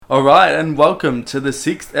All right, and welcome to the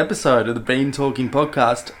 6th episode of the Beantalking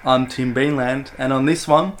podcast. I'm Tim Beanland, and on this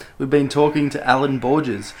one, we've been talking to Alan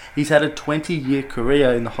Borges. He's had a 20-year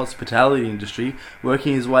career in the hospitality industry,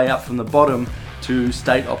 working his way up from the bottom to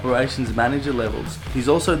state operations manager levels. He's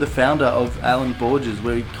also the founder of Alan Borges,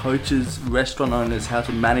 where he coaches restaurant owners how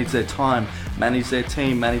to manage their time, manage their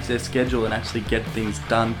team, manage their schedule, and actually get things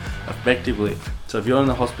done effectively. So if you're in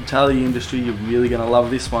the hospitality industry, you're really going to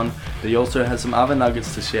love this one, but he also has some other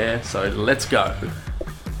nuggets to share, so let's go.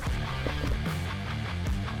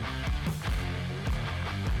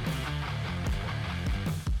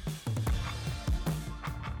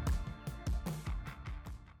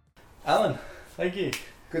 Alan, thank you.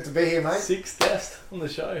 Good to be here, mate. 6th guest on the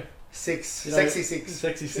show. Six. You know, Sexy six.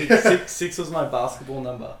 Sexy six. Six was my basketball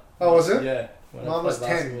number. Oh, was it? Yeah. Mine was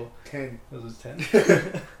 10. 10. Yours was 10.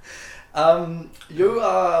 You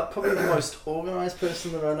are probably the most organised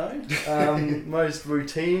person that I know, most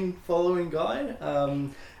routine following guy,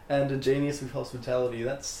 and a genius with hospitality.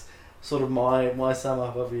 That's sort of my sum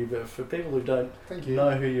up of you, but for people who don't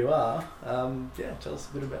know who you are, tell us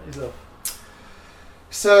a bit about yourself.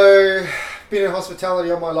 So, been in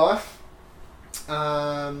hospitality all my life.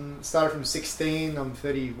 Started from 16, I'm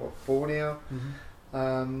 34 now.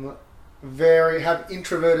 Mm-hmm. Have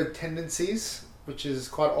introverted tendencies, which is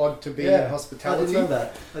quite odd to be in hospitality. I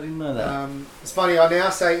didn't know that. It's funny, I now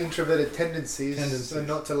say introverted tendencies. So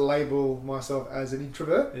not to label myself as an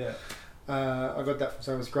introvert. Yeah. I got that from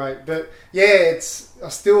someone, it was great. But yeah, I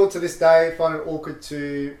still to this day find it awkward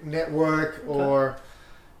to network or,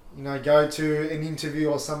 go to an interview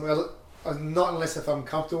or somewhere. Not unless if I'm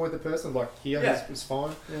comfortable with the person, like here, it's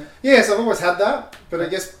fine. Yeah, so I've always had that, but I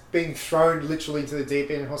guess being thrown literally into the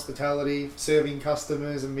deep end in hospitality, serving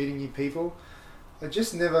customers and meeting new people, I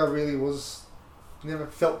just never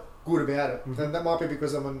felt good about it. Mm-hmm. And that might be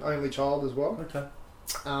because I'm an only child as well. Okay.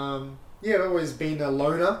 I've always been a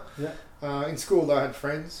loner. Yeah. In school, though, I had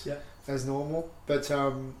friends. Yeah. As normal. But,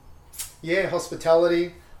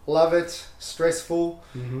 hospitality, love it, stressful.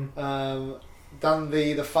 Mm-hmm. Done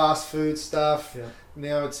the fast food stuff. Yeah.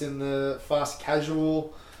 Now it's in the fast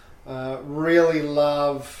casual. Really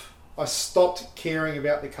love... I stopped caring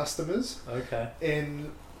about the customers. Okay.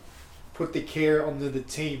 And put the care onto the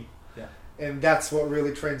team. Yeah. And that's what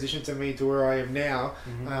really transitioned to me to where I am now,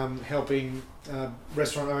 Mm-hmm. helping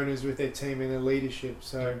restaurant owners with their team and their leadership.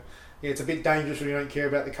 So, it's a bit dangerous when you don't care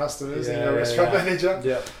about the customers and you're a restaurant manager.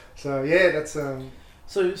 Yeah. So, that's...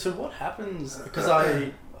 So what happens, because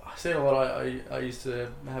I see a lot, I used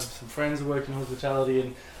to have some friends who work in hospitality,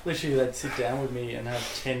 and literally they'd sit down with me and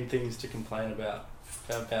have 10 things to complain about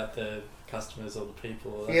the customers or the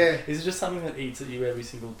people. Yeah. Is it just something that eats at you every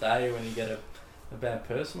single day when you get a bad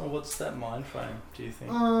person, or what's that mind frame, do you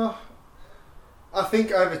think? I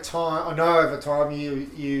think over time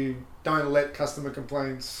you don't let customer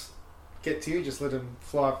complaints get to you, just let them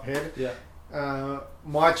fly up ahead. Yeah.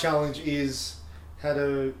 My challenge is how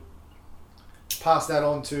to pass that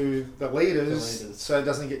on to the leaders so it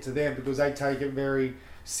doesn't get to them, because they take it very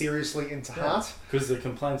seriously into heart. Because the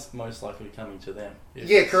complaint's most likely coming to them.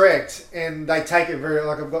 Yeah, correct. And they take it very,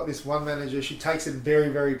 like I've got this one manager, she takes it very,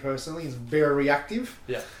 very personally, is very reactive.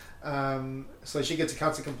 Yeah. So she gets a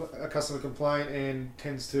customer complaint and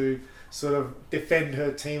tends to sort of defend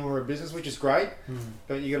her team or her business, which is great.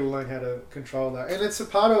 But you got to learn how to control that. And it's a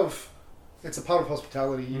part of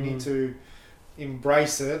hospitality. You need to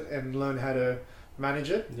embrace it and learn how to manage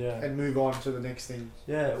it and move on to the next thing.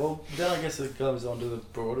 Yeah, well, then I guess it goes on to the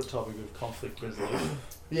broader topic of conflict resolution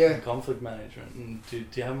and conflict management. And do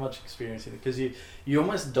you have much experience in it? Because you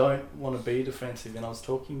almost don't want to be defensive. And I was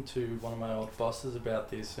talking to one of my old bosses about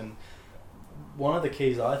this, and one of the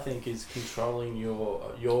keys, I think, is controlling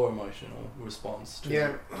your emotional response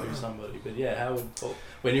to somebody. But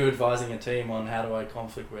when you're advising a team on how do I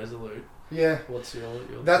conflict resolute, what's your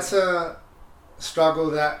That's a struggle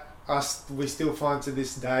that we still find to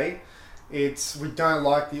this day. We don't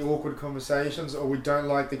like the awkward conversations, or we don't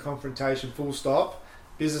like the confrontation, full stop.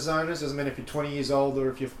 Business owners, doesn't matter if you're 20 years old or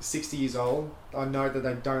if you're 60 years old, I know that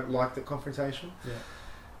they don't like the confrontation. Yeah.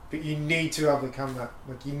 But you need to overcome that.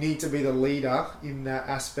 Like, you need to be the leader in that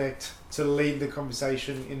aspect to lead the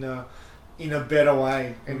conversation in a better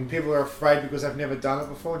way. And people are afraid because they've never done it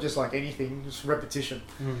before, just like anything, just repetition.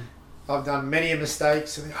 I've done many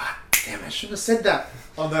mistakes and damn, I shouldn't have said that.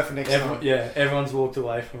 I'll know for next time. Yeah, everyone's walked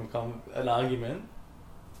away from an argument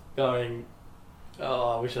going,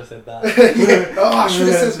 oh, I wish I said that. I should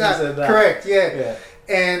have said that. Correct, yeah.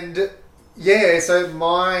 And so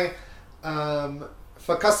my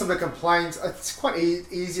for customer complaints, it's quite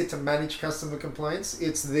easier to manage customer complaints.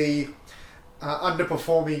 It's the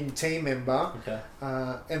underperforming team member,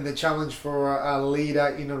 and the challenge for a leader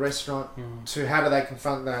in a restaurant to how do they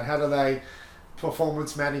confront that? How do they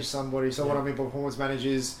performance manage somebody? So what I mean performance manage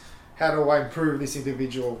is how do I improve this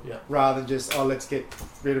individual rather than just, let's get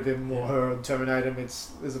rid of him or her and terminate him.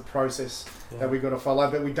 There's a process that we got to follow,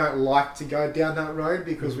 but we don't like to go down that road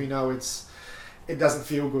because we know it doesn't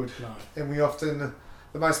feel good. No. And we often,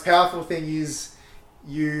 the most powerful thing is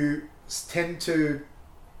you tend to,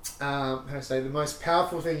 the most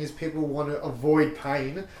powerful thing is people want to avoid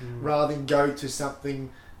pain rather than go to something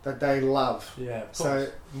that they love. Yeah, of course.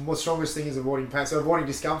 So the strongest thing is avoiding pain. So avoiding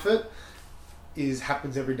discomfort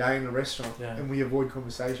happens every day in a restaurant, and we avoid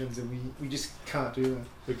conversations, and we just can't do that.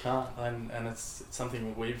 We can't, and it's something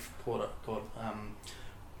that we've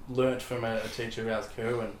learnt from a teacher, Rouse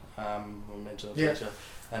Kerwin, a mental teacher,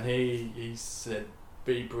 and he said,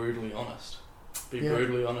 be brutally honest. Be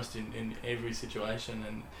brutally honest in every situation,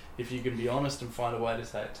 and if you can be honest and find a way to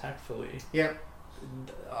say it tactfully,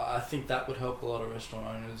 I think that would help a lot of restaurant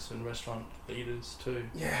owners and restaurant leaders too.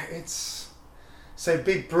 Yeah, so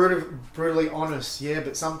be brutally honest,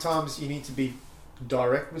 but sometimes you need to be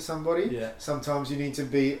direct with somebody. Yeah. Sometimes you need to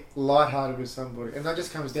be lighthearted with somebody, and that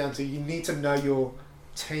just comes down to you need to know your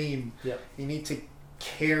team. Yeah. You need to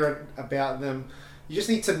care about them. You just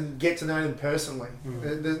need to get to know them personally.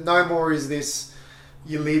 There's no more is this.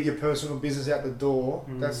 You leave your personal business out the door.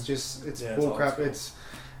 That's just it's bullcrap.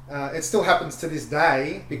 It still happens to this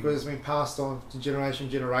day because it's been passed on to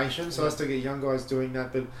generation. So I still get young guys doing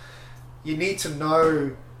that, but you need to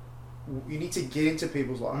know. You need to get into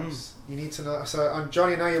people's lives. You need to know. So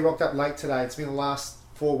Johnny, I know you rocked up late today. It's been the last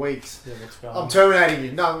 4 weeks. Yeah, what's going on? I'm terminating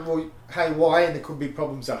you. No, well, hey, why? And there could be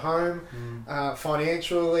problems at home,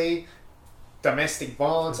 financially, domestic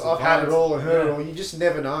violence. I've had it all and heard it all. You just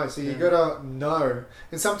never know. So you gotta know.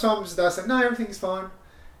 And sometimes they'll say, no, everything's fine.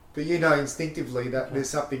 But you know instinctively that there's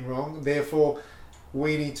something wrong. Therefore,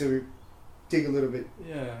 we need to dig a little bit,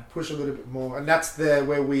 push a little bit more, and that's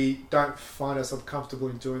where we don't find ourselves comfortable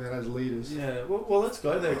in doing that as leaders. Yeah, well let's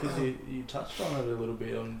go there because you touched on it a little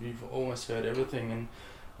bit, and you've almost heard everything.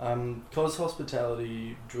 And because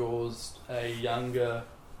hospitality draws a younger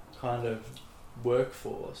kind of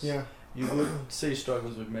workforce, you would see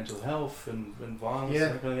struggles with mental health and violence.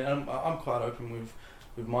 Yeah. And I'm quite open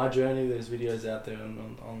with my journey. There's videos out there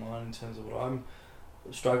online in terms of what I'm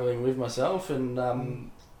struggling with myself,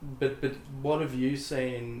 and But what have you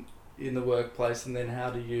seen in the workplace, and then how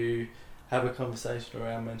do you have a conversation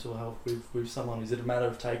around mental health with someone? Is it a matter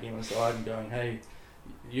of taking them aside and going, hey,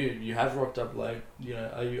 you have rocked up late,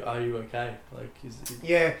 are you okay? Like,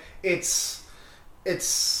 it's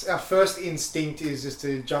our first instinct is just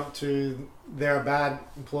to jump to they're a bad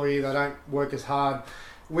employee, they don't work as hard.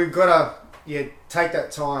 We've got to take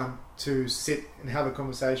that time to sit and have a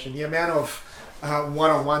conversation. The amount of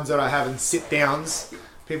one-on-ones that I have and sit-downs,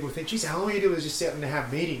 people think, geez, how all you do is just sit and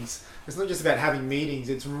have meetings. It's not just about having meetings.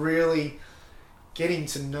 It's really getting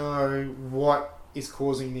to know what is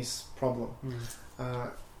causing this problem.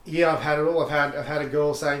 I've had it all. I've had a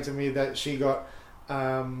girl saying to me that she got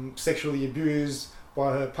sexually abused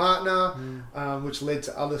by her partner, which led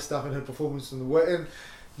to other stuff in her performance in the work. And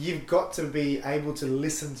you've got to be able to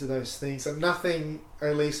listen to those things. So nothing,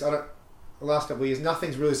 at least the last couple of years,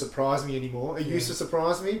 nothing's really surprised me anymore. It used to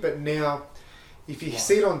surprise me, but now, if you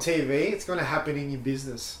see it on TV, it's going to happen in your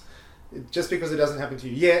business. Just because it doesn't happen to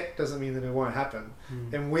you yet doesn't mean that it won't happen.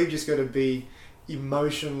 And we've just got to be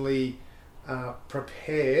emotionally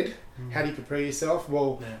prepared. How do you prepare yourself?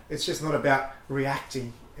 Well, it's just not about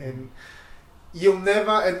reacting. And you'll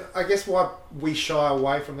never, and I guess why we shy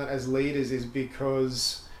away from that as leaders is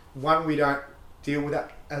because, one, we don't deal with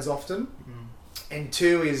that as often. And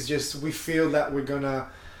two is just we feel that we're going to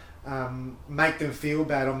make them feel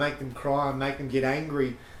bad or make them cry and make them get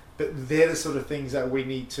angry, but they're the sort of things that we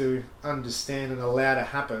need to understand and allow to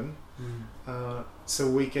happen, so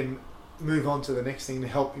we can move on to the next thing to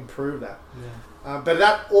help improve that. But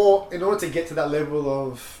in order to get to that level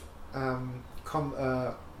of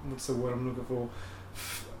what's the word I'm looking for,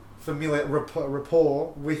 familiar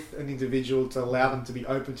rapport with an individual to allow them to be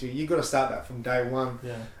open to you, you've got to start that from day one.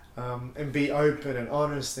 And be open and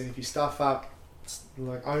honest, and if you stuff up,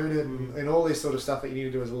 like own it, and all this sort of stuff that you need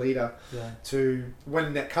to do as a leader, to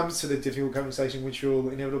when that comes to the difficult conversation, which will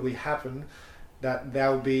inevitably happen, that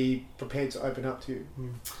they'll be prepared to open up to you.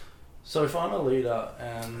 So if I'm a leader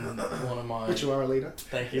and one of my... Which you are a leader.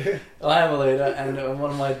 Thank you. I am a leader, and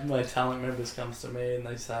one of my talent members comes to me and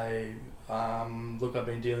they say, look, I've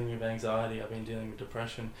been dealing with anxiety, I've been dealing with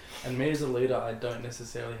depression, and me as a leader, I don't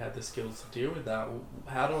necessarily have the skills to deal with that.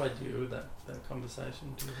 How do I deal with that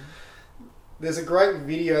conversation? there's a great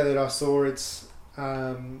video that I saw. It's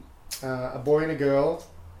a boy and a girl,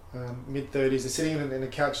 mid-30s. They're sitting in a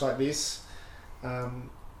couch like this.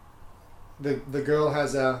 The girl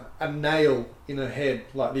has a nail in her head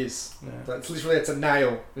like this. Yeah. It's a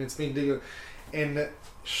nail, and it's been digging. And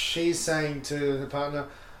she's saying to her partner,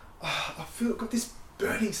 oh, I've got this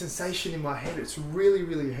burning sensation in my head. It's really,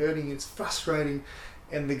 really hurting. It's frustrating.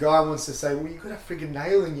 And the guy wants to say, well, you've got a friggin'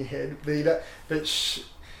 nail in your head. But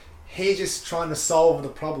he's just trying to solve the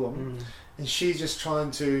problem. And she's just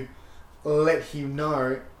trying to let him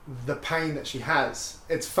know the pain that she has.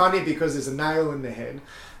 It's funny because there's a nail in the head.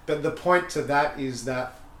 But the point to that is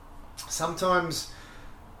that sometimes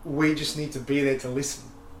we just need to be there to listen.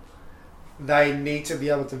 They need to be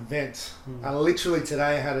able to vent. Literally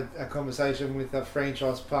today I had a conversation with a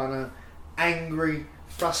franchise partner, angry,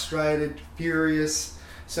 frustrated, furious.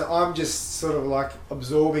 So I'm just sort of like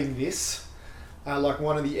absorbing this, like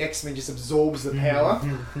one of the X-Men just absorbs the power,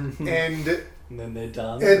 and then they're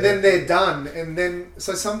done. And then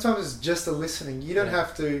so sometimes it's just a listening. You don't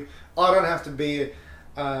have to. I don't have to be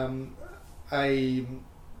a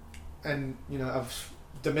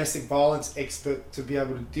domestic violence expert to be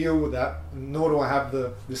able to deal with that, nor do I have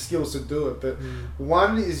the skills to do it. But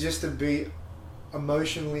one is just to be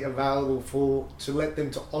emotionally available to let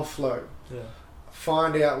them to offload. Yeah.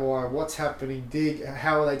 Find out what's happening, dig,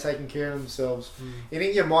 how are they taking care of themselves. And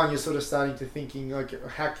in your mind, you're sort of starting to thinking, okay,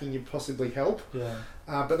 how can you possibly help? Yeah.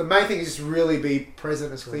 But the main thing is just really be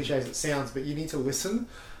present, as cliche as it sounds, but you need to listen.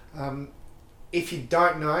 If you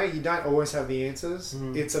don't know, you don't always have the answers.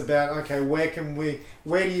 It's about, okay, how can we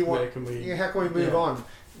move on?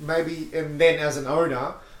 Maybe, and then as an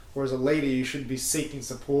owner or as a leader, you should be seeking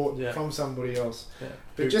support from somebody else. Yeah.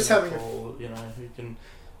 But just having who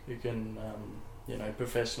can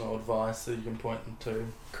professional advice that you can point them to.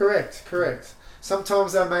 Correct.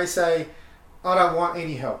 Sometimes they may say, I don't want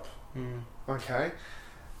any help. Okay.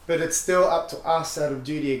 But it's still up to us out of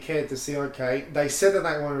duty of care to see, okay, they said that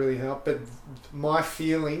they want to really help, but my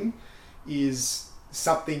feeling is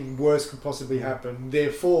something worse could possibly happen.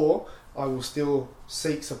 Therefore, I will still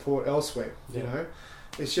seek support elsewhere, you know.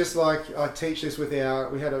 It's just like I teach this we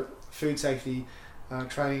had a food safety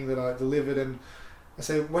training that I delivered, and I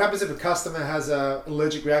say, what happens if a customer has an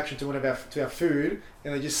allergic reaction to our food,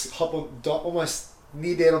 and they just hop on almost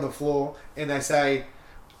near dead on the floor, and they say,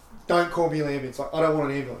 don't call me an ambulance. Like, I don't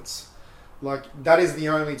want an ambulance. Like, that is the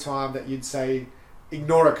only time that you'd say,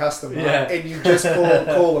 ignore a customer, and you just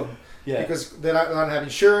call them. Yeah. Because they don't have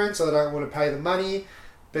insurance, or they don't want to pay the money.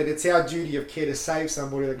 But it's our duty of care to save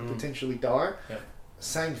somebody that could potentially die. Yeah.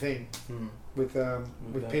 Same thing with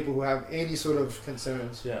people who have any sort of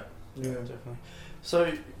concerns. Yeah, definitely.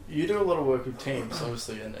 So you do a lot of work with teams,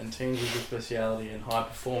 obviously, and teams with your speciality, and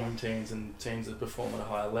high-performing teams and teams that perform at a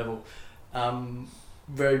higher level.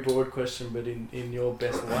 Very broad question, but in your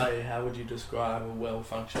best way, how would you describe a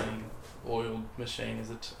well-functioning oiled machine as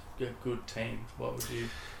a good team? What would you...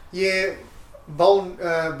 Yeah,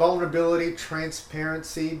 vulnerability,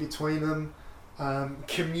 transparency between them,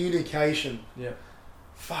 communication. Yeah.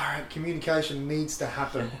 Far out, communication needs to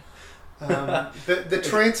happen. The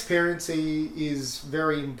transparency is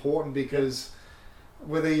very important, because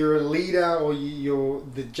whether you're a leader or you're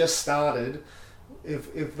just started,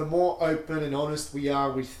 if the more open and honest we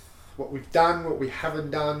are with what we've done, what we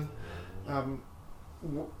haven't done,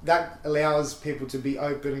 that allows people to be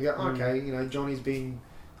open and go, okay, Johnny's being,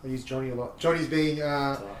 I use Johnny a lot, Johnny's being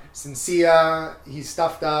sincere, he's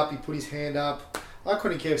stuffed up, he put his hand up. I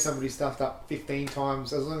couldn't care if somebody stuffed up 15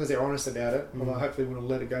 times, as long as they're honest about it. Although hopefully we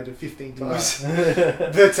wouldn't let it go to 15 times.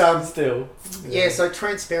 But still. Yeah, so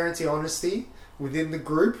transparency, honesty within the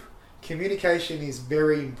group. Communication is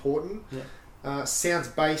very important. Yeah. Sounds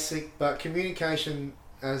basic, but communication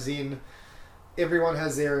as in everyone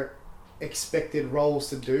has their expected roles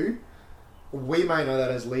to do. We may know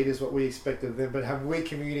that as leaders, what we expect of them, but have we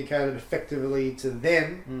communicated effectively to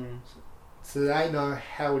them so they know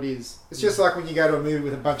how it is? It's just like when you go to a movie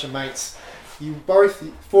with a bunch of mates. Four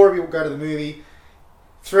of you will go to the movie,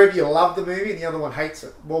 three of you love the movie and the other one hates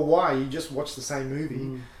it. Well, why? You just watched the same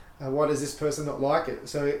movie. Why does this person not like it?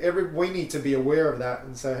 So we need to be aware of that,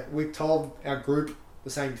 and so we've told our group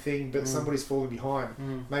the same thing, but somebody's falling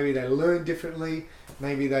behind. Maybe they learned differently,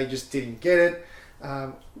 maybe they just didn't get it,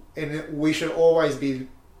 and we should always be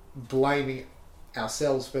blaming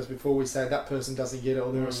ourselves first before we say that person doesn't get it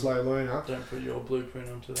or they're a slow learner. Don't put your blueprint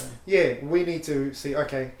onto them. Yeah, we need to see,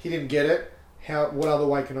 okay, he didn't get it, what other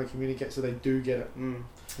way can I communicate so they do get it?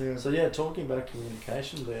 Yeah. So talking about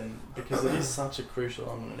communication then, because it is such a crucial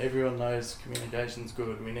element, and everyone knows communication's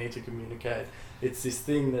good, we need to communicate. It's this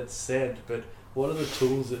thing that's said, but what are the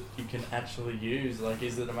tools that you can actually use? Like,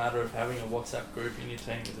 is it a matter of having a WhatsApp group in your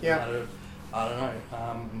team? Is it a matter of, I don't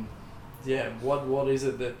know, what is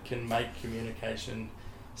it that can make communication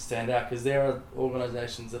stand out? Because there are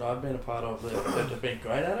organisations that I've been a part of that have been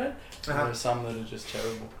great at it, and there are some that are just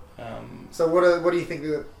terrible. So what do you think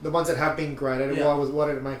the ones that have been great at it? Why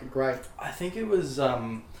did it make it great? I think it was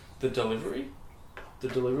the delivery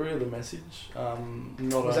of the message.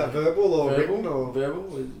 Was that verbal or written? Or?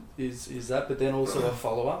 Verbal is that, but then also a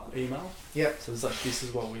follow-up email. Yeah. So it's like, this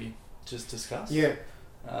is what we just discussed. Yeah.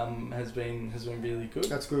 Has been really good.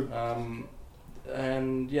 That's good.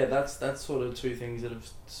 And yeah, that's sort of two things that have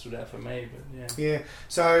stood out for me. But yeah. Yeah.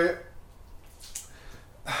 So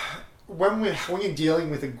when you're dealing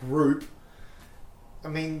with a group, I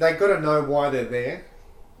mean, they got to know why they're there.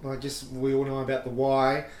 Like, we all know about the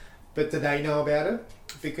why, but do they know about it?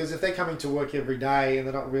 Because if they're coming to work every day and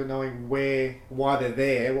they're not really knowing why they're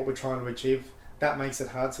there, what we're trying to achieve, that makes it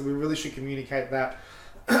hard. So we really should communicate that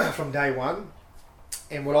from day one.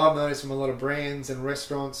 And what I've noticed from a lot of brands and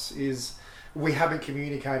restaurants is we haven't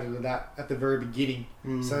communicated that at the very beginning.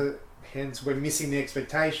 So hence we're missing the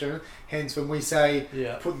expectation. Hence when we say,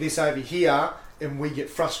 put this over here, and we get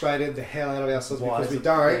frustrated the hell out of ourselves because we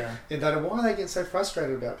don't. Yeah. And they know why they get so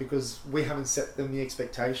frustrated about it, because we haven't set them the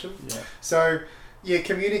expectation. Yeah. So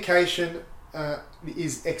communication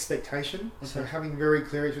is expectation. Okay. So having very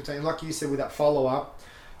clear expectation, like you said with that follow up,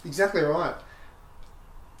 exactly right.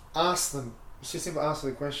 Ask them. It's just simple. Ask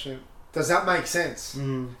them the question. Does that make sense?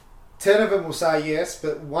 10 of them will say yes,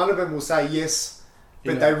 but one of them will say yes,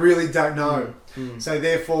 but they really don't know. So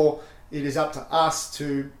therefore, it is up to us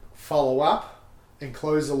to follow up and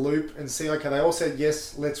close the loop and see, okay, they all said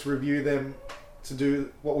yes, let's review them to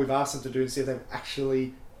do what we've asked them to do and see if they've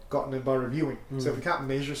actually gotten it by reviewing. So if we can't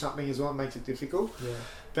measure something as well, it makes it difficult. Yeah.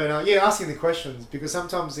 But asking the questions, because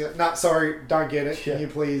sometimes, sorry, don't get it. Can you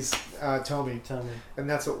please tell me? And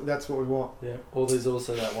that's what we want. Yeah. Or there's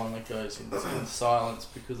also that one that goes in silence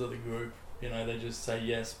because of the group. They just say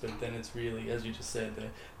yes, but then it's really, as you just said,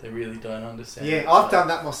 they really don't understand. Yeah, I've done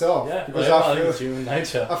that myself. Yeah, because I think it's human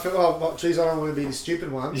nature. I feel, geez, I don't want to be the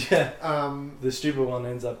stupid one. Yeah. The stupid one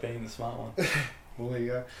ends up being the smart one. Well, there you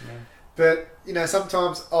go. Yeah. But,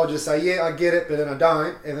 sometimes I'll just say, yeah, I get it, but then I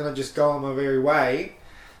don't, and then I just go on my very way.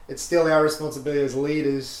 It's still our responsibility as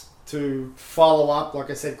leaders to follow up, like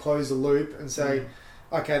I said, close the loop and say,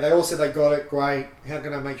 okay, they all said they got it, great. How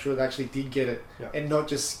can I make sure they actually did get it? Yeah. And not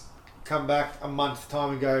just come back a month's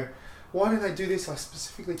time and go, why didn't they do this? I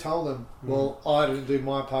specifically told them. Well, I didn't do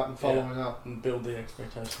my part in following up. And build the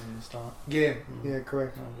expectation from the start. Yeah,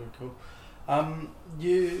 correct. Oh, very cool.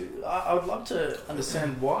 I would love to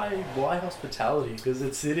understand why hospitality, because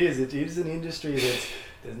it is an industry that's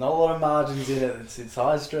there's not a lot of margins in it. It's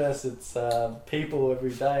high stress. It's people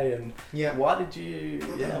every day. And why did you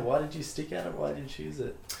stick at it? Why did you choose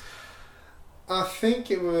it? I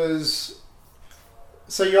think it was,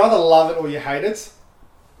 so you either love it or you hate it.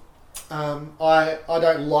 I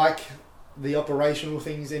don't like the operational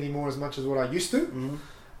things anymore as much as what I used to.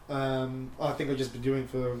 I think I've just been doing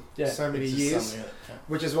for so many years,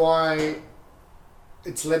 which is why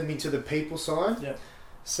it's led me to the people side. Yeah.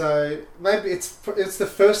 So maybe it's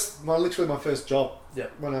literally my first job. Yeah.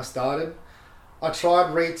 When I started, I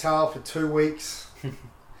tried retail for 2 weeks.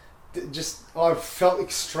 I felt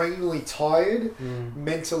extremely tired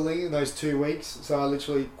mentally in those 2 weeks. So I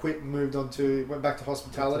literally quit and went back to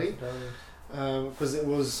hospitality because it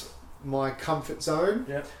was my comfort zone.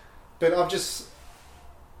 Yeah. But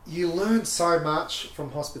you learn so much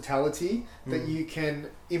from hospitality that you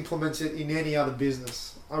can implement it in any other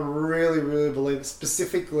business. I really, really believe it,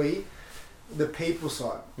 specifically the people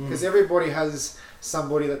side. Because everybody has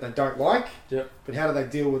somebody that they don't like, but how do they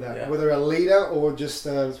deal with that? Yeah. Whether a leader or just...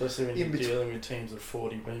 especially when you're dealing with teams of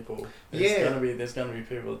 40 people. There's going to be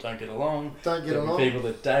people that don't get along. People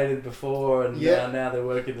that dated before and now they're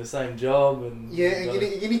working the same job. And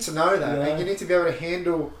you need to know that. And you need to be able to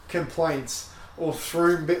handle complaints. Or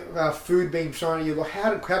food being thrown at you. Like,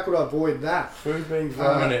 how could I avoid that? Food being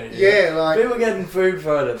thrown at you? Yeah, like... people getting food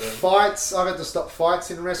thrown at them. Fights. I've had to stop fights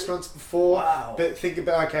in restaurants before. Wow. But think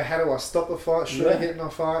about, okay, how do I stop a fight? Should I get in a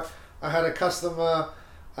fight? I had a customer,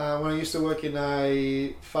 when I used to work in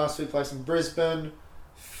a fast food place in Brisbane,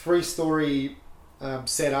 3-story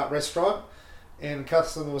set-up restaurant, and a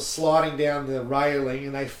customer was sliding down the railing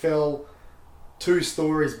and they fell 2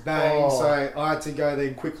 stories, bang. So I had to go there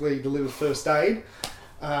and quickly deliver first aid.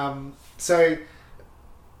 Wow.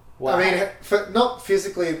 I mean, not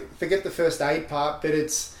physically, forget the first aid part, but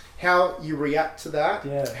it's how you react to that,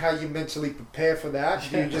 how you mentally prepare for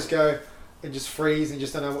that. You just go, and just freeze and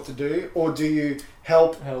just don't know what to do, or do you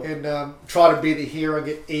help. And try to be the hero and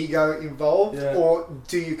get ego involved, or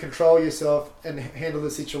do you control yourself and handle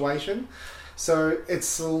the situation? So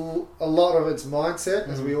it's a lot of it's mindset,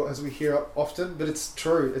 as we hear often, but it's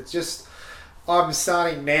true. It's just, I'm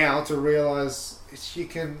starting now to realise you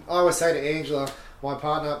can. I always say to Angela, my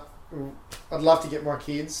partner, I'd love to get my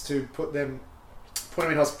kids to put them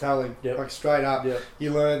in hospitality, like straight up.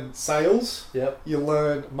 You learn sales, you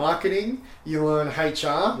learn marketing, you learn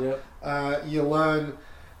HR, you learn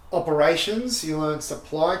operations, you learn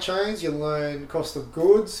supply chains, you learn cost of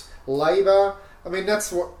goods, labour. I mean,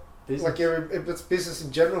 that's what business. It's business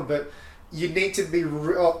in general, but you need to be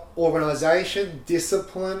organisation,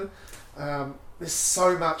 discipline. There's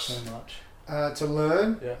so much to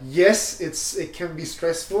learn. Yes, it can be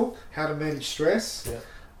stressful. How to manage stress,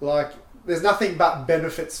 there's nothing but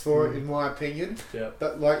benefits for it, in my opinion.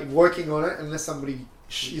 But working on it, unless somebody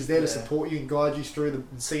is there to support you and guide you through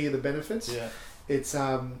and see the benefits, it's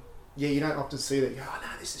you don't often see that. No,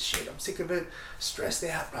 this is shit. I'm sick of it. Stressed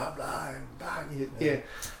out. Blah blah and blah.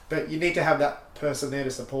 But you need to have that person there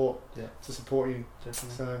to support you.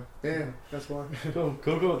 Definitely. So that's why.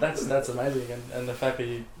 Cool. That's amazing, and the fact that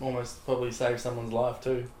you almost probably saved someone's life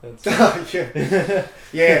too. That's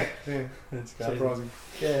yeah. That's crazy. Surprising.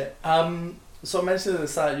 So I mentioned at the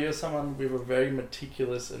start, you're someone with a very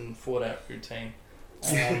meticulous and thought out routine.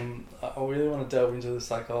 I really want to delve into the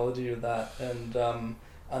psychology of that and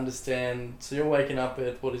understand. So you're waking up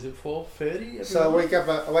at, what is it, 4:30? So I wake up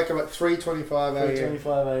at 3:25 a.m.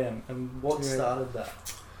 3:25 a.m. And what started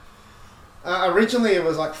that? Originally it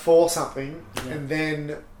was like 4 something, and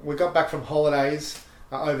then we got back from holidays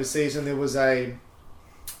overseas, and there was a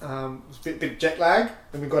bit jet lag,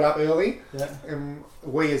 and we got up early. And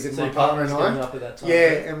we, as in my partner and I, up at that time,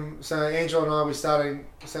 and so Angela and I, we started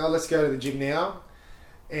saying, let's go to the gym now.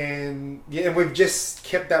 And and we've just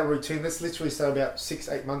kept that routine. This literally started about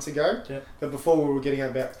 6-8 months ago. But before we were getting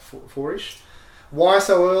out about 4-ish. Why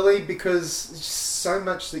so early? Because there's just so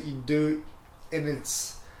much that you do, and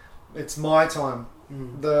it's my time.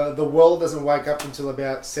 The world doesn't wake up until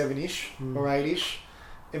about 7-ish or 8-ish.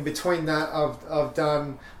 In between that, I've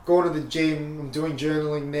gone to the gym. I'm doing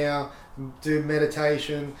journaling now. Do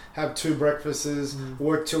meditation. Have 2 breakfasts.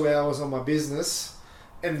 Work 2 hours on my business,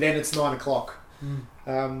 and then it's 9 o'clock.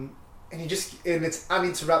 And it's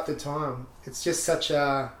uninterrupted time. It's just such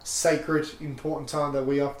a sacred, important time that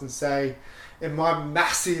we often say. And my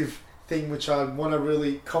massive thing, which I want to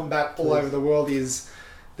really combat all over the world, is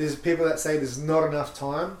there's people that say there's not enough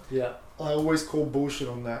time. I always call bullshit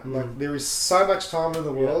on that. There is so much time in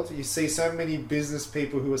the world. You see so many business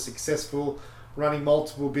people who are successful, running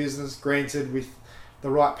multiple business, granted with the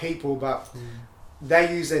right people, but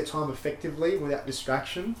they use their time effectively without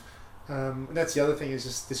distraction. And that's the other thing, is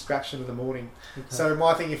just distraction in the morning. So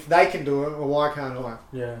my thing, if they can do it, well, why can't I?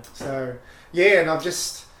 So and I've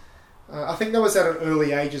just I think that was at an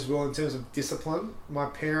early age as well in terms of discipline. My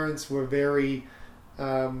parents were very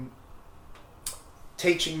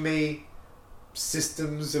teaching me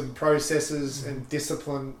systems and processes and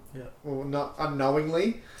discipline, well, not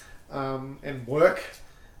unknowingly, and work.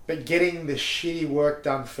 But getting the shitty work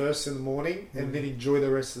done first in the morning and then enjoy the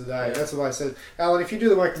rest of the day. That's what I said. Alan, if you do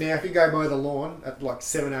the work now, if you go mow the lawn at like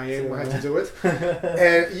 7 a.m, we'll have to do it.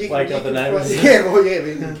 And you wake up the neighbours. But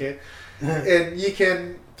you don't care. And you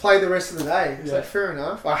can play the rest of the day. It's like, fair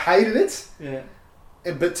enough. I hated it.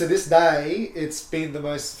 But to this day, it's been the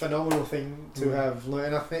most phenomenal thing to have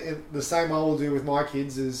learned. I think the same I will do with my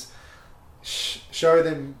kids is show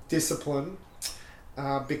them discipline.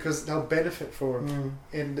 Because they'll benefit for it.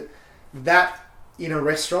 And that, in a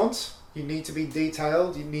restaurant, you need to be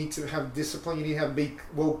detailed, you need to have discipline, you need to be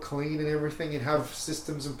well clean and everything, and have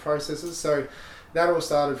systems and processes. So that all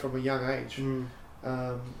started from a young age. You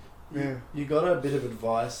got a bit of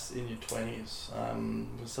advice in your 20s.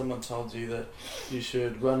 Someone told you that you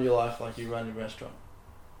should run your life like you run your restaurant.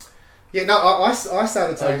 I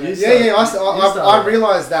started saying that. I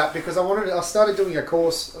realised that because I started doing a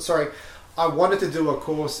course. I wanted to do a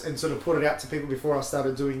course and sort of put it out to people before I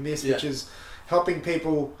started doing this, which is helping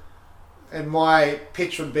people. And my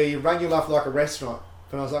pitch would be, run your life like a restaurant.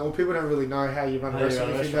 But I was like, well, people don't really know how you run a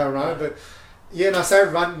restaurant if you know run it. But and I say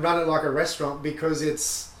run it like a restaurant because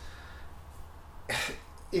it's,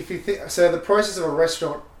 if you think, so the process of a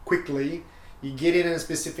restaurant, quickly, you get in at a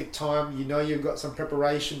specific time, you know you've got some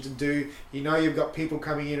preparation to do, you know you've got people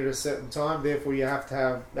coming in at a certain time, therefore you have to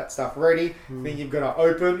have that stuff ready, then you've got to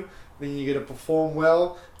open, then you got to perform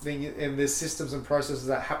well, and there's systems and processes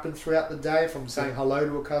that happen throughout the day, from saying hello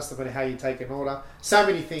to a customer to how you take an order. So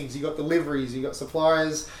many things. You got deliveries, you got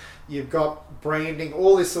suppliers, you've got branding,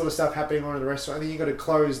 all this sort of stuff happening on in the restaurant, and then you've got to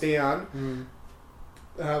close down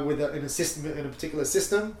with in a particular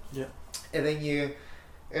system. Yeah. And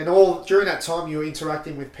then all during that time you're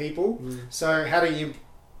interacting with people. So how do you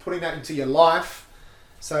putting that into your life?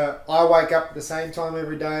 So I wake up at the same time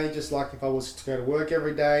every day, just like if I was to go to work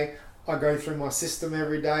every day. I go through my system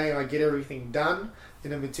every day and I get everything done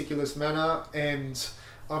in a meticulous manner, and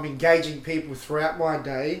I'm engaging people throughout my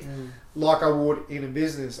day like I would in a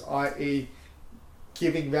business, i.e.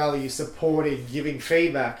 giving value, supporting, giving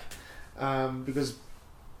feedback, because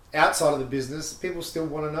outside of the business, people still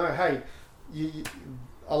want to know, hey,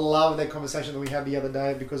 I love that conversation that we had the other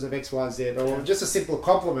day because of X, Y, Z, or just a simple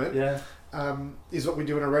compliment is what we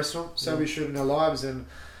do in a restaurant. So we should in our lives. And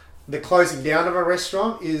the closing down of a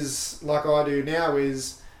restaurant is, like I do now,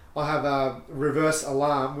 is I have a reverse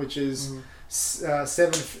alarm, which is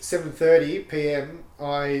 7:30 p.m.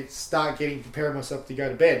 I start preparing myself to go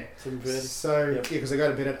to bed. 7:30. So because I go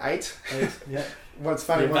to bed at 8. Yeah. What's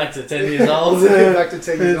funny? You're back to 10 years old. Back to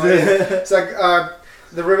 10 years old. Yeah. So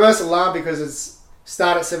the reverse alarm, because it's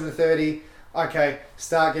start at 7:30. Okay,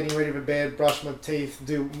 start getting ready for bed, brush my teeth,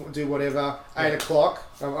 do whatever. 8 o'clock,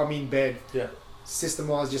 I'm in bed. Yeah.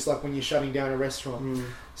 Systemized, just like when you're shutting down a restaurant.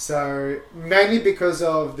 So mainly because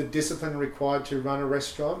of the discipline required to run a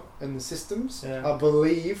restaurant and the systems, I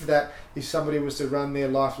believe that if somebody was to run their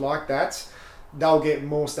life like that, they'll get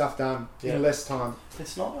more stuff done in less time.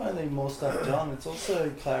 It's not only more stuff done, it's also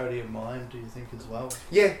clarity of mind, do you think, as well?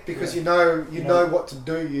 Yeah, because you know what to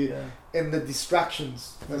do, and the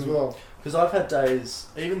distractions as well. Because I've had days,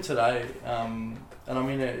 even today, and I'm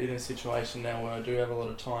in a situation now where I do have a lot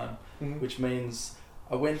of time, which means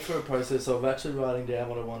I went through a process of actually writing down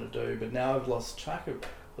what I want to do, but now I've lost track of it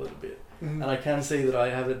a little bit. And I can see that I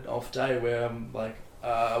have an off day where I'm like,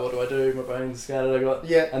 what do I do? My brain's scattered.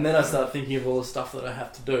 And then I start thinking of all the stuff that I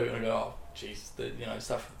have to do, and I go, oh, jeez,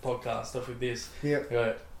 stuff with the podcast, stuff with this. I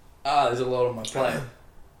go, there's a lot on my plate.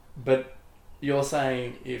 But you're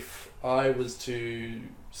saying if I was to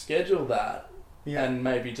schedule that and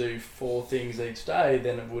maybe do 4 things each day,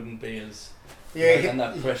 then it wouldn't be as and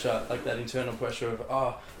that pressure, like that internal pressure of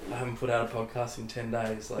I haven't put out a podcast in 10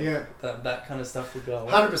 days, that kind of stuff would go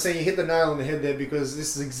away. 100%, you hit the nail on the head there, because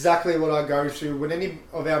this is exactly what I go through when any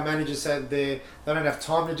of our managers say they don't have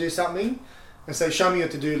time to do something, and say, show me your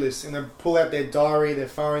to-do list, and they pull out their diary, their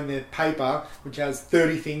phone, their paper, which has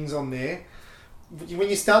 30 things on there. When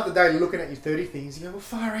you start the day looking at your 30 things, you go, well,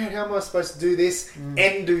 far out, how am I supposed to do this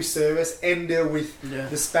and do service and deal with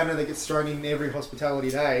the spanner that gets thrown in every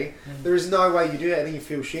hospitality day? There is no way you do that. And then you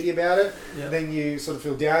feel shitty about it. Then you sort of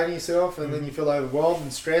feel down on yourself, and then you feel overwhelmed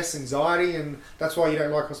and stress, anxiety, and that's why you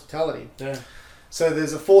don't like hospitality. So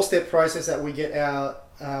there's a 4-step process that we get our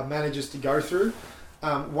managers to go through.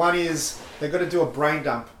 One is they've got to do a brain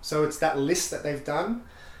dump. So it's that list that they've done.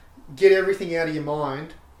 Get everything out of your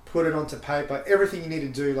mind. Put it onto paper. Everything you need to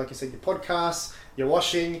do, like you said, your podcasts, your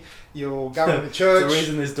washing, your going to church. It's the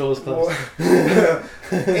reason this door's closed.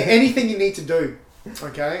 Anything you need to do.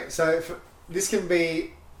 Okay, so this can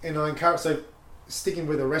be, and I encourage. So sticking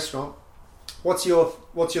with a restaurant, what's your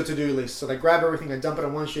to-do list? So they grab everything, they dump it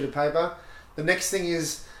on one sheet of paper. The next thing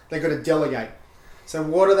is they've got to delegate. So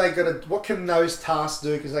what can those tasks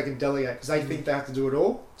do? Because they can delegate. Because they think they have to do it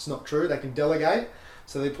all. It's not true. They can delegate.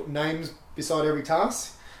 So they put names beside every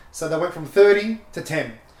task. So they went from 30 to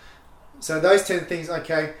 10. So those 10 things,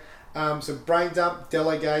 okay. So brain dump,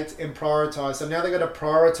 delegate, and prioritize. So now they've got to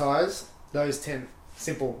prioritize those 10.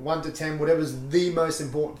 Simple. 1 to 10, whatever's the most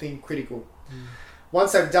important thing, critical.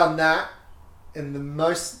 Once they've done that, and the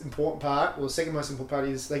most important part, or the second most important part,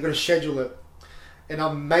 is they've got to schedule it. And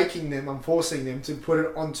I'm forcing them to put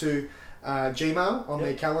it onto Gmail on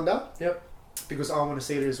their calendar. Because I want to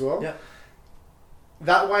see it as well.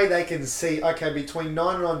 That way they can see, okay, between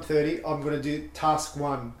 9 and 9:30, I'm going to do task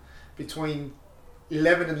 1. Between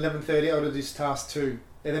 11 and 11:30, I'm going to do task 2.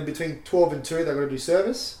 And then between 12 and 2, they're going to do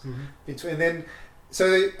service.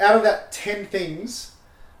 So out of that 10 things,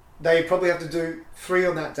 they probably have to do 3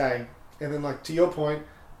 on that day. And then, like, to your point,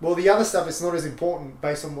 well, the other stuff is not as important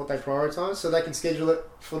based on what they prioritize, so they can schedule it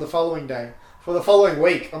for the following day, for the following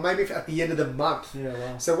week, or maybe at the end of the month.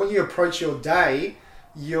 So when you approach your day,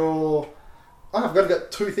 I've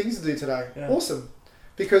got 2 things to do today. Awesome.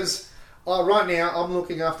 Because right now I'm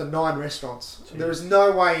looking after 9 restaurants. There is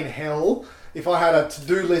no way in hell, if I had a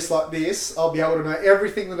to-do list like this, I'll be able to know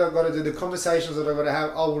everything that I've got to do, the conversations that I've got to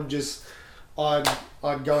have.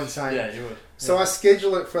 I'd go insane. Yeah, you would. So I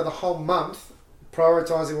schedule it for the whole month,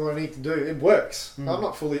 prioritizing what I need to do. It works. I'm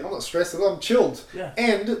not stressed. I'm chilled.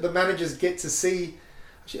 And the managers get to see,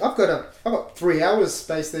 I've got 3 hours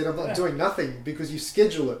space there. I'm not doing nothing because you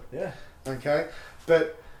schedule it. Yeah. Okay,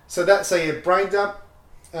 but so brain dump,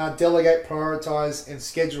 delegate, prioritize, and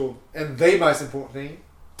schedule. And the most important thing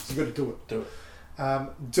is you've got to do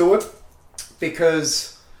it. Do it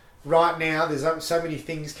because right now there's so many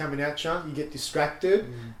things coming at you. You get distracted,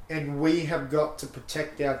 and we have got to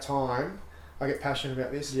protect our time. I get passionate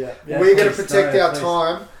about this. Yeah. We're going to protect our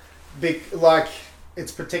time, like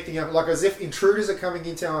it's protecting our, like as if intruders are coming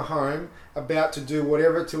into our home, about to do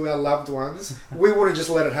whatever to our loved ones. We want to just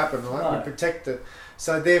let it happen, right? No. We protect it.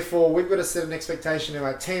 So therefore, we've got to set an expectation to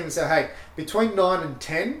our team and say, hey, between 9 and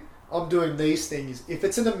 10, I'm doing these things. If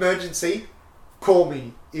it's an emergency, call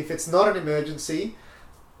me. If it's not an emergency,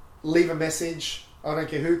 leave a message. I don't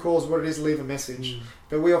care who calls, what it is, leave a message.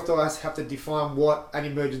 But we have to define what an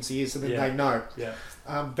emergency is so that they know. Yeah.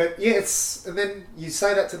 But yeah, and then you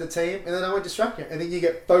say that to the team and then I won't distract you. And then you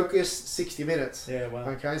get focused 60 minutes. Yeah, wow.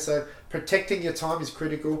 Okay, so protecting your time is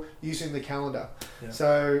critical, using the calendar. Yeah.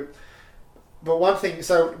 So, but one thing,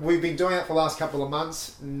 so we've been doing that for the last couple of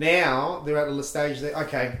months. Now they're at the stage that,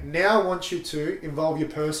 okay, now I want you to involve your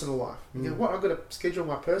personal life. You go, what, I've got to schedule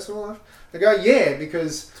my personal life? They go, yeah,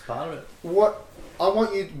 because It's part of it. what I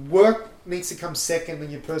want you, work needs to come second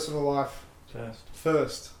and your personal life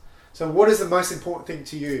first. So what is the most important thing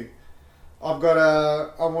to you? I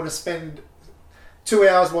want to spend 2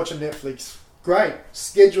 hours watching Netflix. Great.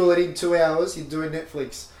 Schedule it in 2 hours. You're doing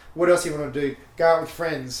Netflix. What else you want to do? Go out with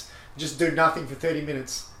friends. Just do nothing for 30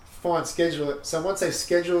 minutes. Fine, schedule it. So once they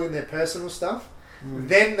schedule in their personal stuff,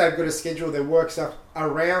 then they've got to schedule their work stuff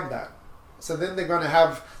around that. So then they're going to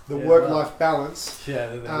have the work-life balance,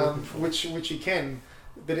 which you can.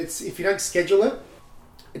 But if you don't schedule it,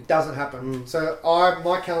 it doesn't happen. So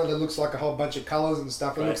my calendar looks like a whole bunch of colours and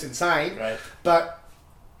stuff. It looks insane, but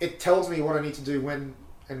it tells me what I need to do when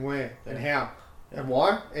and where and how and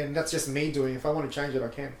why. And that's just me doing it. If I want to change it, I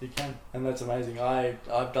can. You can, and that's amazing.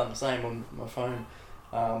 I've done the same on my phone,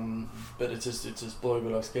 but it's just blue.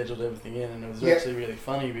 But I've scheduled everything in, and it was actually really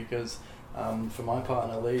funny because for my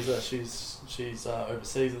partner Lisa, she's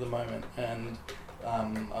overseas at the moment, and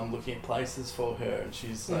I'm looking at places for her, and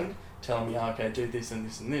she's like telling me, okay, do this and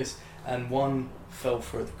this and this, and one fell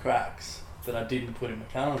through the cracks that I didn't put in my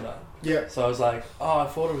calendar. Yeah. So I was like, I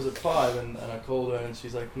thought it was at 5, and I called her, and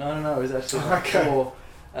she's like, no, it was actually at 4.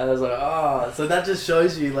 And I was like, so that just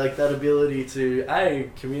shows you like that ability to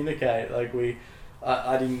communicate. Like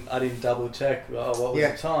I didn't double check what was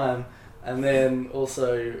the time, and then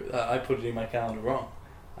also I put it in my calendar wrong.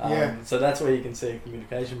 So that's where you can see a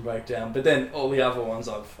communication breakdown. But then all the other ones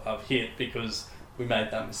I've hit because we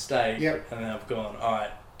made that mistake, and then I've gone, all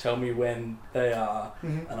right, tell me when they are,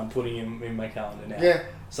 and I'm putting them in my calendar now. Yeah.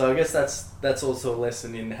 So I guess that's also a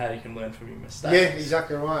lesson in how you can learn from your mistakes. Yeah,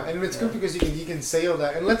 exactly right. And it's good because you can see all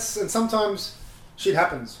that. And sometimes shit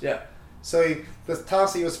happens. Yeah. So the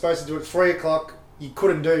task that you were supposed to do at 3 o'clock, you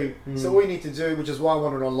couldn't do. So all you need to do, which is why I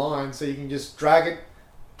want it online, so you can just drag it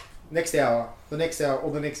next hour, the next hour,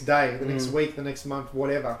 or the next day, the next week, the next month,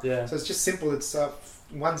 whatever. Yeah. So it's just simple. It's a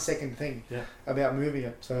 1 second thing about moving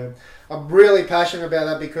it. So I'm really passionate about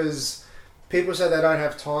that because people say they don't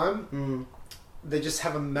have time. They just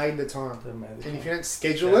haven't made the time. And if you don't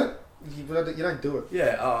schedule it, you don't do it.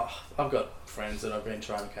 Yeah, I've got friends that I've been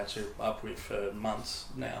trying to catch up with for months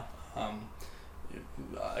now.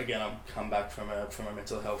 Again, I've come back from a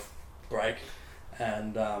mental health break,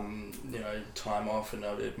 and time off, and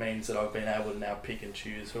it means that I've been able to now pick and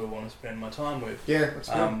choose who I want to spend my time with. Yeah, that's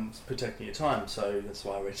good. Protecting your time, so that's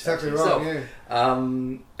why I reached out to yourself. Right,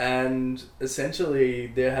 yeah. And essentially,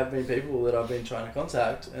 there have been people that I've been trying to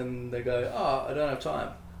contact, and they go, I don't have time.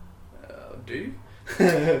 Do you?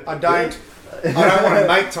 I don't want to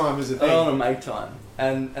make time as a thing. I don't want to make time.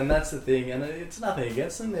 And that's the thing, and it's nothing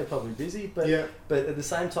against them, they're probably busy, but at the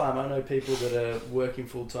same time, I know people that are working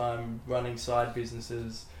full-time, running side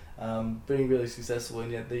businesses, being really successful,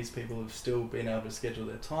 and yet these people have still been able to schedule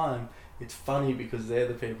their time. It's funny because they're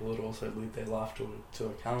the people that also live their life to a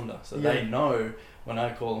calendar, so they know when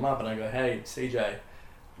I call them up and I go, hey, CJ,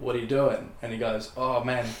 what are you doing? And he goes, oh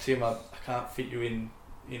man, Tim, I can't fit you in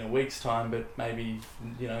a week's time, but maybe,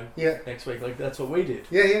 next week. Like, that's what we did.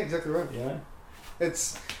 Yeah, exactly right.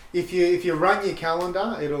 It's if you run your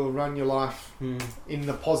calendar, it'll run your life in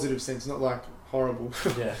the positive sense, not like horrible.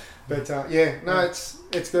 Yeah. But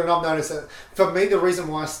it's good. And I've noticed that for me, the reason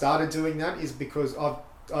why I started doing that is because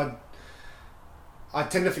I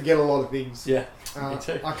tend to forget a lot of things. Yeah, me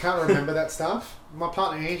too. I can't remember that stuff. My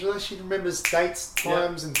partner Angela, she remembers dates,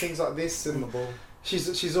 times, and things like this, and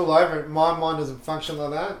she's all over it. My mind doesn't function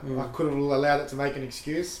like that. I could have allowed it to make an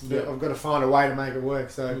excuse, but I've got to find a way to make it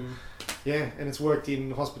work. So. Yeah, and it's worked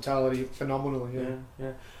in hospitality phenomenally. Yeah.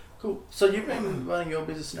 Yeah. Cool. So you've been running your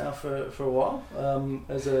business now for a while,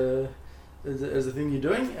 as a thing you're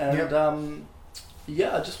doing, and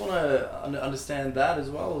I just want to understand that as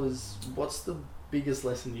well. As what's the biggest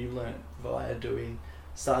lesson you've learned via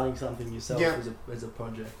starting something yourself as a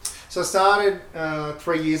project? So I started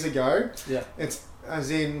 3 years ago. Yeah. It's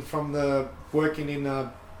as in from the working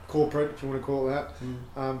in corporate, if you want to call it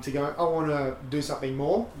that, to go, I want to do something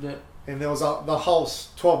more. Yeah. And there was the whole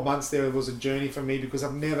 12 months there was a journey for me because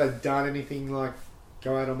I've never done anything like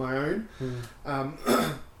go out on my own.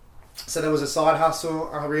 So there was a side hustle.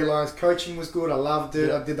 I realised coaching was good. I loved it.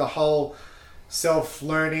 Yeah. I did the whole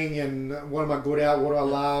self-learning and what am I good at, what do I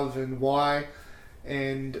love and why.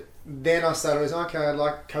 And then I started, I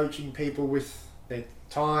like coaching people with their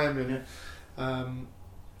time and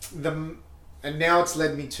and now it's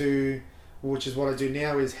led me to, which is what I do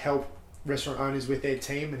now, is help restaurant owners with their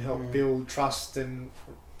team and help build trust and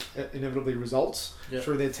inevitably results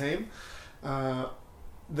through their team.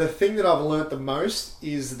 The thing that I've learnt the most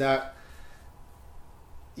is that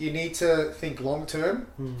you need to think long term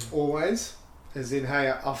always, as in,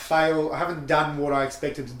 hey, I haven't done what I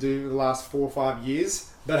expected to do the last 4 or 5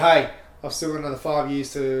 years, but hey, I've still got another 5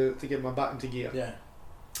 years to get my butt into gear. Yeah.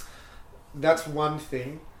 That's one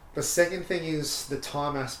thing. The second thing is the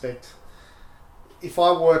time aspect. If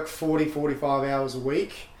I work 40, 45 hours a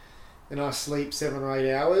week and I sleep 7 or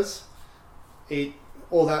 8 hours,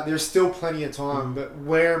 there's still plenty of time, but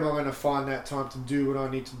where am I going to find that time to do what I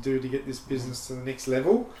need to do to get this business to the next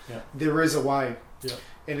level? Yeah. There is a way. Yeah.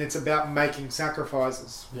 And it's about making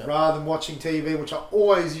sacrifices rather than watching TV, which I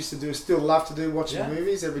always used to do, still love to do, watching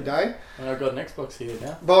movies every day. And I've got an Xbox here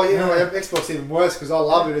now. Well, Xbox even worse because I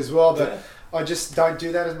love it as well, but I just don't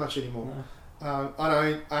do that as much anymore. No.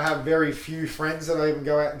 I have very few friends that I even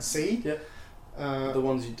go out and see. Yep. The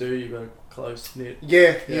ones you do, you've got a close knit.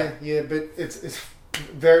 Yeah, but it's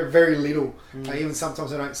very, very little. Even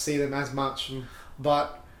sometimes I don't see them as much.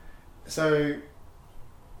 But so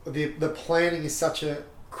the planning is such a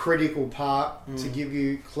critical part to give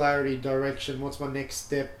you clarity, direction. What's my next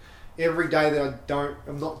step? Every day that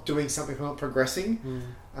I'm not doing something, I'm not progressing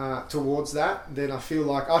towards that, then I feel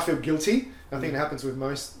guilty. I think it happens with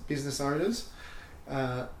most business owners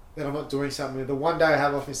that I'm not doing something. The one day I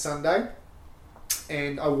have off is Sunday,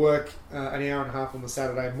 and I work an hour and a half on the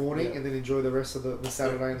Saturday morning, and then enjoy the rest of the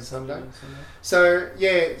Saturday and Sunday. So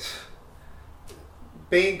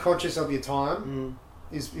being conscious of your time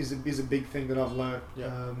is a big thing that I've learned,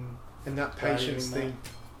 and that patience thing.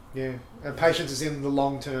 And patience is in the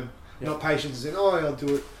long term, not patience is in I'll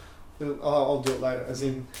do it later. As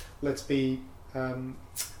in, let's be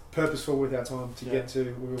purposeful with our time to get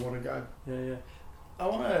to where we want to go. Yeah. I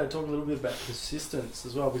want to talk a little bit about persistence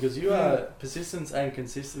as well, because you are persistence and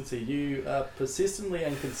consistency. You are persistently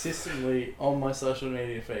and consistently on my social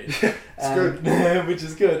media feed. It's good. Which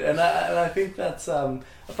is good. And I think that's a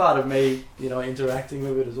part of me, interacting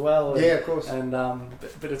with it as well. And, of course. And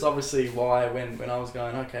but it's obviously why when I was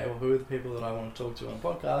going, okay, well, who are the people that I want to talk to on a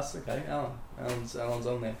podcast? Okay, Alan's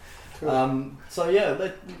on there. Cool.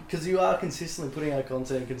 Because you are consistently putting out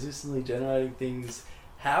content, consistently generating things.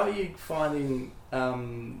 How are you finding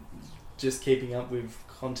just keeping up with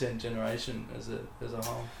content generation as a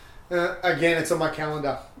whole? Again, it's on my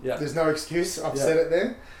calendar. Yeah. There's no excuse. I've said it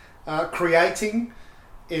there. Creating,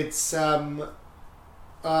 it's as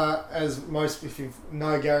most, if you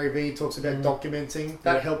know Gary Vee talks about documenting,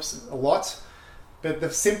 that helps a lot. But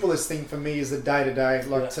the simplest thing for me is the day-to-day.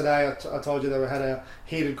 Like today, I told you that we had a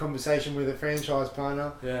heated conversation with a franchise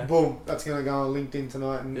partner. Yeah. Boom, that's going to go on LinkedIn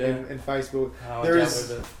tonight and Facebook.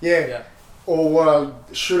 Or what I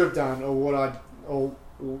should have done, or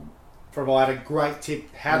provide a great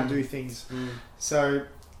tip how to do things. So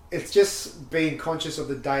it's just being conscious of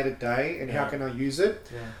the day-to-day and how can I use it.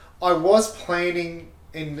 Yeah. I was planning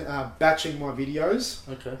in batching my videos,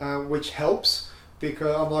 which helps.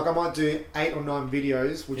 Because I'm like, I might do 8 or 9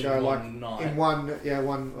 videos, which are like in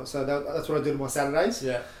one. So that's what I do on my Saturdays.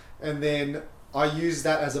 Yeah. And then I use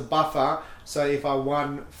that as a buffer. So if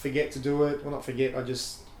I forget to do it, well, not forget,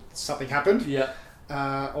 something happened. Yeah.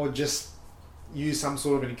 Or just use some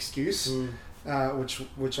sort of an excuse,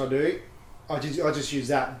 which I do. I just use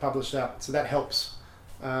that and publish that. So that helps.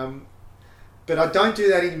 But I don't do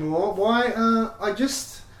that anymore. Why?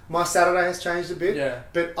 My Saturday has changed a bit,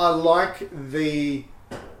 but I like the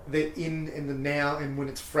in and the now and when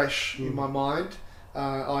it's fresh in my mind.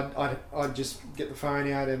 I'd just get the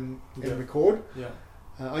phone out and record. Yeah.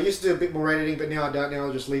 I used to do a bit more editing, but now I don't. Now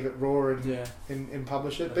I'll just leave it raw and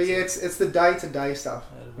publish it. But it's the day-to-day stuff.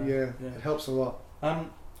 It helps a lot.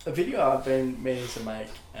 a video I've been meaning to make,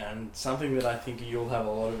 and something that I think you'll have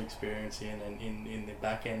a lot of experience in, and in the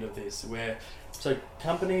back end of this, where so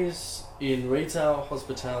companies in retail,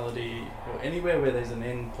 hospitality, or anywhere where there's an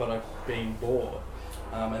end product being bought,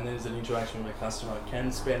 and there's an interaction with a customer,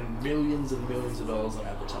 can spend millions and millions of dollars on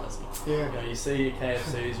advertising. Yeah. You know, you see your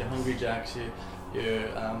KFCs, your Hungry Jacks, your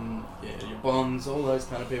Bonds, all those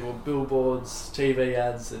kind of people, billboards, TV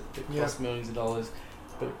ads that cost millions of dollars.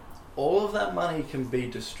 But all of that money can be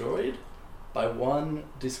destroyed by one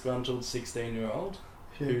disgruntled 16-year-old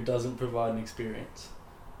who doesn't provide an experience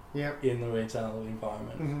in the retail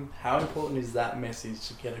environment. Mm-hmm. How important is that message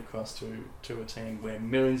to get across to a team where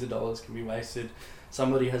millions of dollars can be wasted?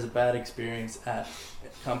 Somebody has a bad experience at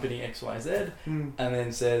company XYZ and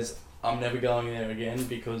then says, I'm never going there again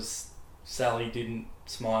because Sally didn't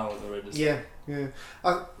smile at the register. Yeah.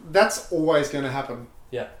 That's always going to happen.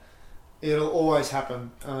 Yeah. It'll always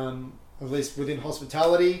happen. At least within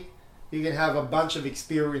hospitality, you can have a bunch of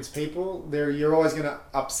experienced people. You're always going to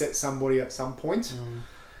upset somebody at some point.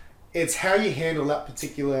 It's how you handle that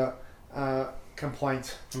particular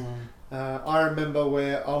complaint. I remember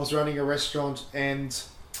where I was running a restaurant and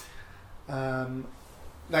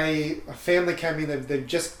a family came in. They've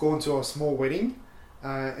just gone to a small wedding,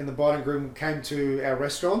 and the bride and groom came to our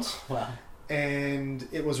restaurant. Wow. And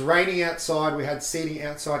it was raining outside. We had seating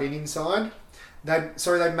outside and inside.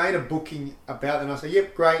 They made a booking about that, and I said,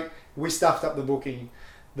 yep, great. We stuffed up the booking.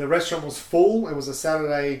 The restaurant was full. It was a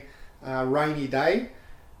Saturday rainy day,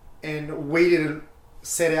 and we didn't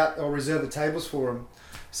set out or reserve the tables for them.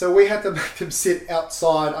 So we had to make them sit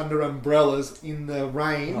outside under umbrellas in the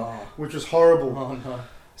rain, which was horrible. Oh, no.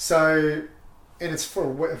 So, and it's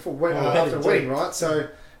after a wedding, right? So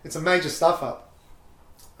it's a major stuff up.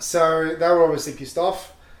 So they were obviously pissed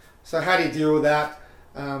off. So how do you deal with that?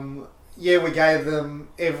 We gave them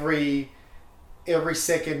every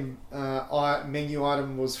second menu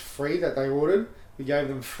item was free that they ordered. We gave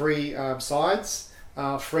them free sides,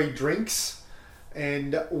 free drinks.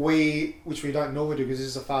 And which we don't normally do because this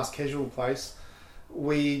is a fast casual place,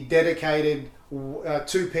 we dedicated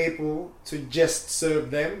 2 people to just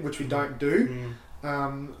serve them, which we don't do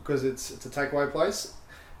because it's a takeaway place,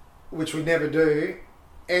 which we never do.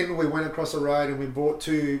 And we went across the road and we bought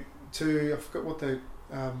two I forgot what the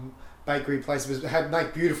bakery place was. It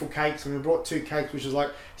make beautiful cakes, and we brought 2 cakes, which was like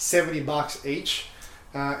 $70 each,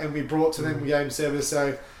 and we brought to them. We gave them service.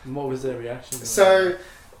 So, and what was their reaction? So.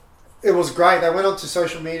 It was great. They went on to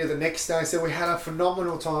social media the next day and said we had a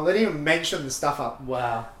phenomenal time. They didn't even mention the stuff up.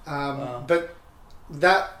 Wow. But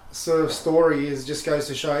that sort of story just goes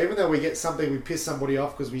to show, even though we get something, we piss somebody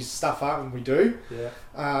off because we stuff up, and we do.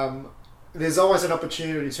 Yeah. There's always an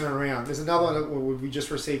opportunity to turn around. There's another one that we just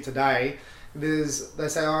received today. They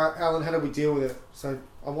say, "Oh, Alan, how do we deal with it?" So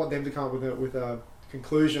I want them to come up with a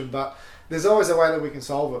conclusion. But there's always a way that we can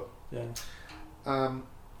solve it. Yeah.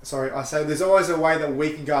 I say there's always a way that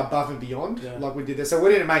we can go above and beyond, like we did there. So we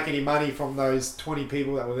didn't make any money from those 20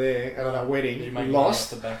 people that were there at our wedding. We lost.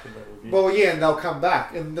 The back of the well, and they'll come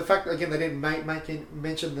back. And the fact that, again, they didn't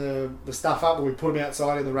mention the stuff up, but we put them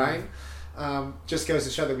outside in the rain, just goes to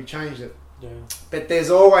show that we changed it. Yeah. But there's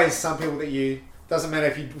always some people that doesn't matter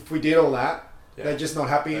if we did all that, they're just not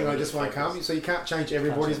happy and they just won't come. So you can't change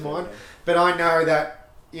everybody's mind. But I know that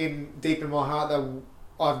deep in my heart that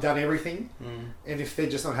I've done everything, and if they're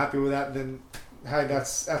just not happy with that, then hey,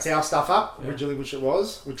 that's our stuff up originally, which it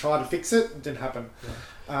was. We tried to fix it, it didn't happen.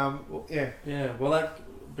 Well, that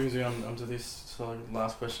brings me on onto this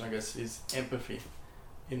last question, I guess, is empathy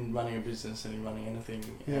in running a business and in running anything.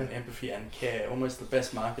 And empathy and care. Almost the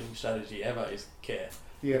best marketing strategy ever is care.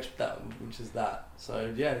 Yeah, which is that.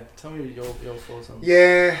 So tell me your thoughts on.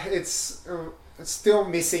 Yeah, it's still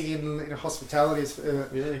missing in hospitality. It's,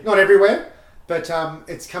 really? Not everywhere. But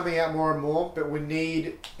it's coming out more and more. But we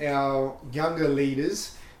need our younger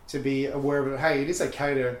leaders to be aware of it. Hey, it is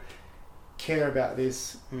okay to care about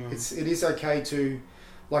this. It is okay to,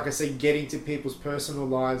 like I said, get into people's personal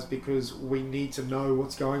lives because we need to know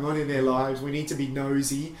what's going on in their lives. We need to be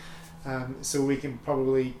nosy, so we can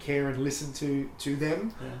probably care and listen to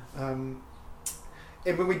them. Yeah.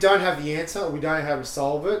 And when we don't have the answer, or we don't know how to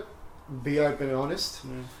solve it, be open and honest.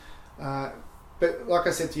 Yeah. But like I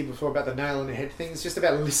said to you before about the nail in the head thing, it's just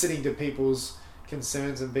about listening to people's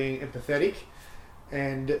concerns and being empathetic.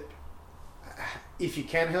 And if you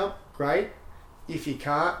can help, great. If you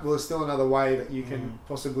can't, well, there's still another way that you can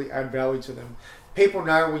possibly add value to them. People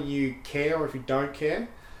know when you care or if you don't care.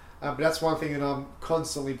 But that's one thing that I'm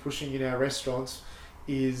constantly pushing in our restaurants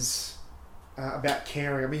is about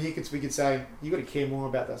caring. I mean, we could say, you got to care more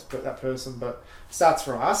about that person, but it starts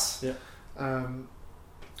for us. Yeah.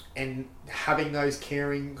 and having those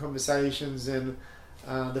caring conversations and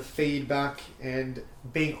the feedback and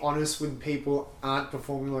being honest when people aren't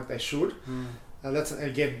performing like they should. That's,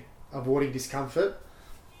 again, avoiding discomfort.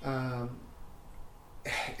 And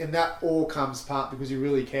that all comes part because you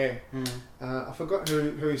really care. I forgot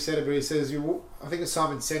who said it, but he says, I think it's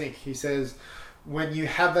Simon Sinek. He says, when you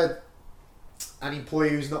have an employee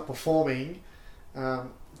who's not performing,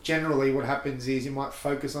 generally what happens is you might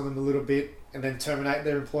focus on them a little bit and then terminate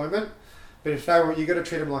their employment. But if they were, you got to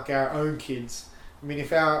treat them like our own kids. I mean,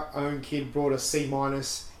 if our own kid brought a C-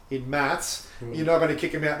 in maths, you're not going to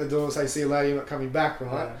kick him out the door and say, "See you later, you're not coming back,"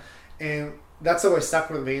 right? Yeah. And that's always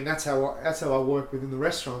stuck with me, and that's how I work within the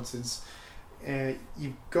restaurants. Is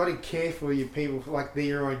you've got to care for your people like they're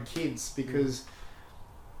your own kids, because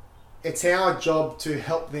it's our job to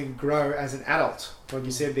help them grow as an adult. Like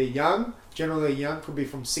you said, they're young. Generally young, could be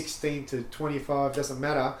from 16 to 25, doesn't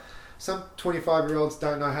matter. Some 25-year-olds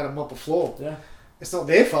don't know how to mop a floor. Yeah. It's not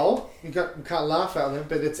their fault. You can't laugh at them,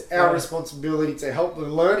 but it's our responsibility to help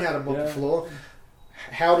them learn how to mop the floor,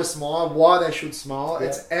 how to smile, why they should smile. Yeah.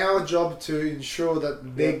 It's our job to ensure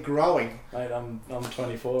that they're growing. Mate, I'm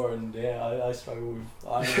 24 and I struggle with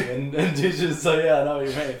ironing and dishes, so I know what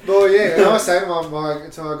you mean. Well, and I say to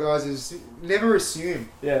my guys is never assume.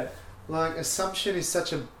 Yeah. Like, assumption is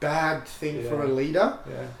such a bad thing for a leader.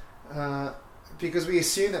 Yeah. Because we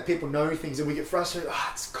assume that people know things and we get frustrated.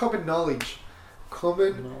 It's common knowledge.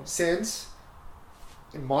 Common sense,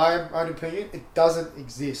 in my own opinion, it doesn't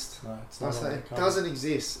exist. No, it's not. It doesn't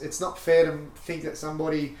exist. It's not fair to think that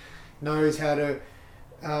somebody knows how to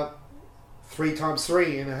 3 times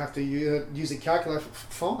 3 and they have to use a calculator.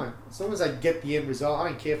 Fine, as long as they get the end result. I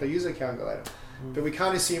don't care if they use a calculator. But we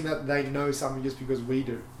can't assume that they know something just because we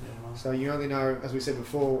do. Yeah, no. So you only know, as we said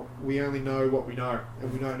before, we only know what we know,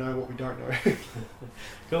 and we don't know what we don't know.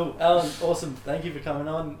 Cool, Alan. Awesome. Thank you for coming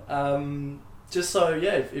on. Just so,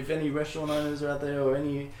 if any restaurant owners are out there, or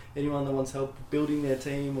anyone that wants help building their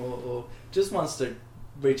team, or just wants to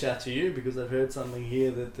reach out to you because they've heard something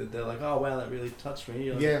here that they're like, oh wow, that really touched me.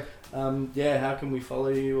 Like, how can we follow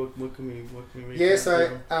you? What can we reach out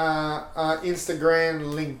so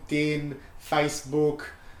Instagram, LinkedIn, Facebook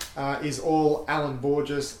is all Alan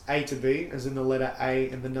Borges, A to B, as in the letter A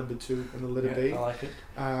and the number 2 and the letter B. I like it.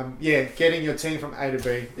 Getting your team from A to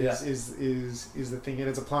B is the thing, and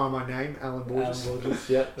it's a play on my name, Alan Borges. Alan Borges,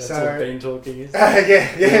 that's what Beantalking is.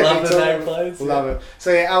 Love the name plays. Love it.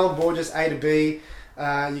 So Alan Borges, A to B.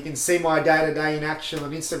 You can see my day-to-day in action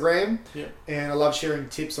on Instagram, and I love sharing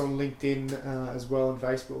tips on LinkedIn as well, and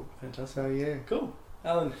Facebook. Fantastic. So cool.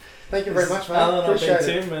 Alan, thank you very much, mate. Alan, Appreciate I've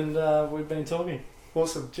been Tim, and we've been talking.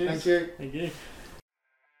 Awesome. Cheers. Thank you.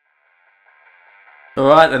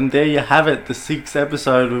 Alright, and there you have it, the 6th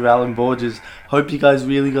episode with Alan Borges. Hope you guys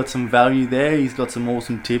really got some value there. He's got some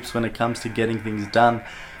awesome tips when it comes to getting things done.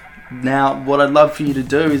 Now, what I'd love for you to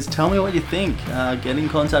do is tell me what you think. Get in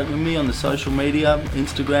contact with me on the social media,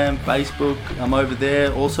 Instagram, Facebook. I'm over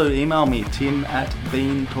there. Also, email me,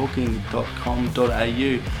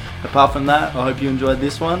 tim@beantalking.com.au. Apart from that, I hope you enjoyed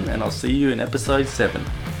this one, and I'll see you in episode 7.